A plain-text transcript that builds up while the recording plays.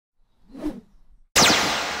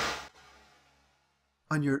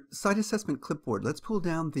On your site assessment clipboard, let's pull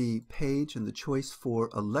down the page and the choice for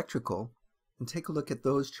electrical and take a look at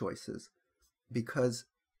those choices, because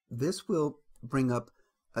this will bring up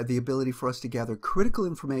the ability for us to gather critical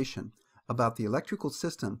information about the electrical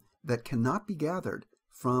system that cannot be gathered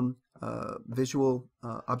from visual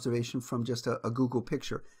observation from just a Google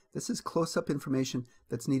picture. This is close-up information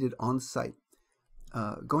that's needed on site.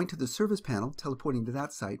 Going to the service panel, teleporting to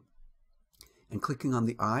that site, and clicking on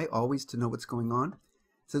the eye always to know what's going on.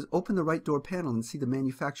 It says open the right door panel and see the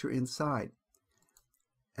manufacturer inside.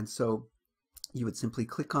 And so you would simply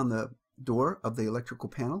click on the door of the electrical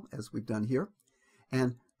panel, as we've done here,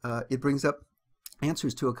 and it brings up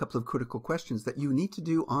answers to a couple of critical questions that you need to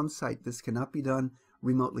do on site. This cannot be done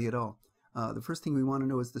remotely at all. The first thing we want to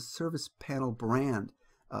know is the service panel brand.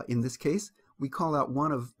 In this case, we call out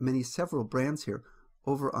one of several brands here.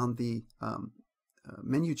 Over on the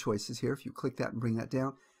menu choices here, if you click that and bring that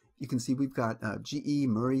down, you can see we've got GE,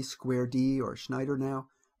 Murray, Square D, or Schneider now,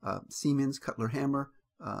 Siemens, Cutler Hammer,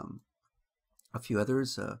 a few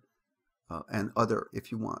others, and other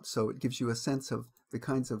if you want. So it gives you a sense of the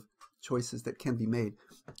kinds of choices that can be made.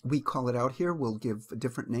 We call it out here. We'll give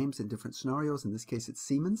different names in different scenarios. In this case, it's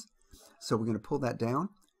Siemens. So we're going to pull that down,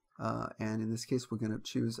 and in this case, we're going to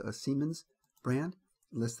choose a Siemens brand,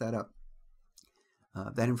 list that up.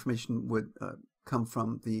 That information would come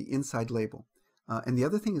from the inside label. And the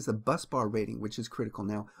other thing is the bus bar rating, which is critical.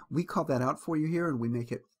 Now, we call that out for you here, and we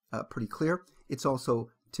make it pretty clear. It's also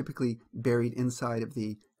typically buried inside of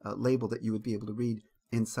the label that you would be able to read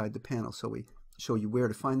inside the panel. So we show you where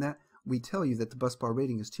to find that. We tell you that the bus bar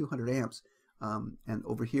rating is 200 amps. And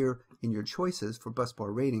over here in your choices for bus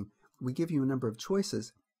bar rating, we give you a number of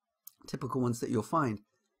choices, typical ones that you'll find,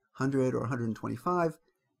 100 or 125,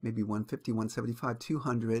 maybe 150, 175,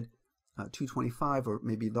 200, 225, or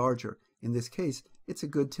maybe larger. In this case, it's a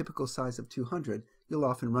good typical size of 200. You'll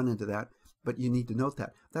often run into that, but you need to note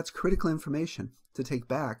that. That's critical information to take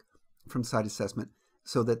back from site assessment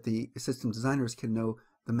so that the system designers can know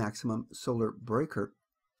the maximum solar breaker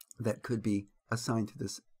that could be assigned to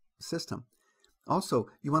this system. Also,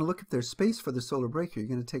 you want to look if there's space for the solar breaker. You're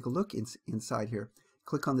going to take a look inside here.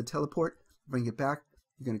 Click on the teleport, bring it back.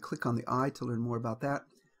 You're going to click on the eye to learn more about that.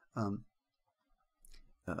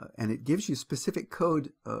 And it gives you specific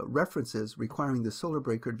code references requiring the solar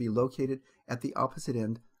breaker to be located at the opposite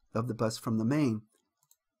end of the bus from the main,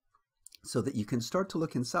 so that you can start to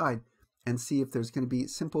look inside and see if there's going to be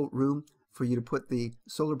simple room for you to put the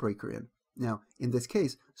solar breaker in. Now, in this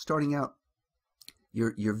case, starting out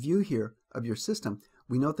your view here of your system,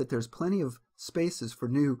 we note that there's plenty of spaces for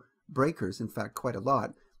new breakers, in fact, quite a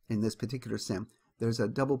lot in this particular sim. There's a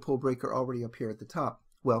double pole breaker already up here at the top.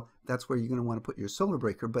 Well, that's where you're going to want to put your solar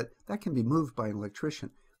breaker, but that can be moved by an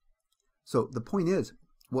electrician. So the point is,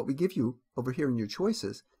 what we give you over here in your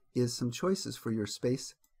choices is some choices for your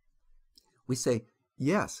space. We say,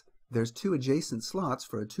 yes, there's two adjacent slots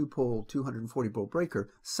for a two-pole 240-volt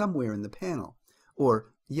breaker somewhere in the panel.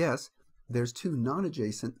 Or, yes, there's two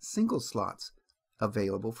non-adjacent single slots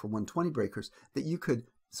available for 120 breakers that you could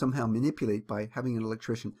somehow manipulate by having an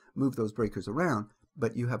electrician move those breakers around,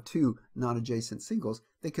 but you have two non-adjacent singles.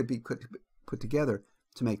 They could be put together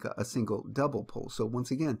to make a single double pole. So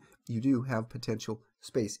once again, you do have potential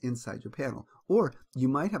space inside your panel. Or you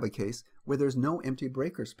might have a case where there's no empty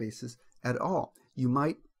breaker spaces at all. You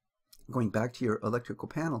might, going back to your electrical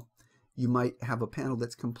panel, you might have a panel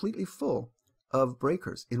that's completely full of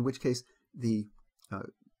breakers, in which case the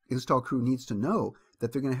install crew needs to know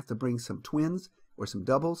that they're going to have to bring some twins or some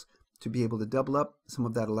doubles to be able to double up some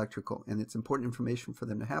of that electrical, and it's important information for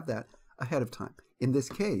them to have that ahead of time. In this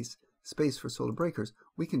case, space for solar breakers,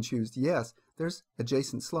 we can choose, yes, there's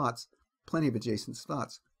adjacent slots, plenty of adjacent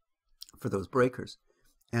slots for those breakers.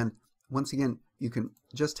 And once again, you can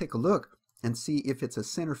just take a look and see if it's a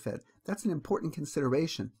center fed. That's an important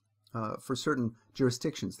consideration for certain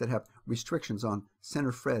jurisdictions that have restrictions on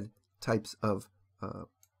center fed types of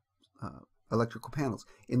electrical panels.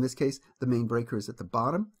 In this case, the main breaker is at the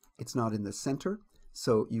bottom. It's not in the center,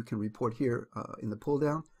 so you can report here in the pull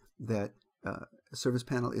down that a service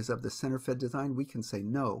panel is of the center fed design. We can say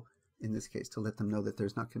no in this case to let them know that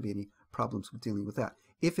there's not going to be any problems with dealing with that.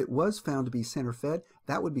 If it was found to be center fed,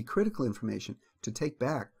 that would be critical information to take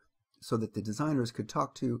back so that the designers could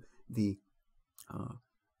talk to the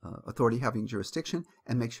authority having jurisdiction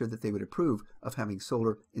and make sure that they would approve of having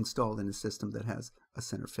solar installed in a system that has a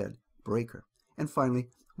center fed breaker. And finally,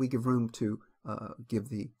 we give room to give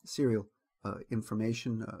the serial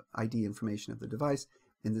information, ID information of the device.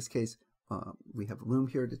 In this case, we have room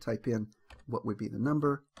here to type in what would be the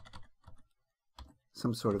number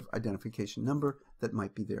some sort of identification number that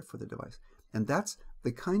might be there for the device. And that's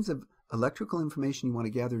the kinds of electrical information you want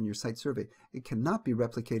to gather in your site survey. It cannot be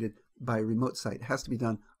replicated by a remote site. It has to be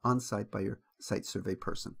done on-site by your site survey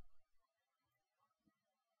person.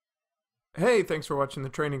 Hey, thanks for watching the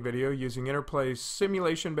training video using Interplay's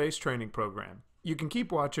simulation-based training program. You can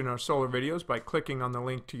keep watching our solar videos by clicking on the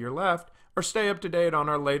link to your left, or stay up to date on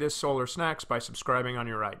our latest solar snacks by subscribing on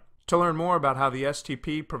your right. To learn more about how the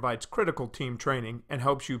STP provides critical team training and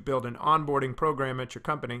helps you build an onboarding program at your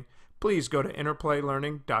company, please go to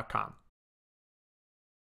interplaylearning.com.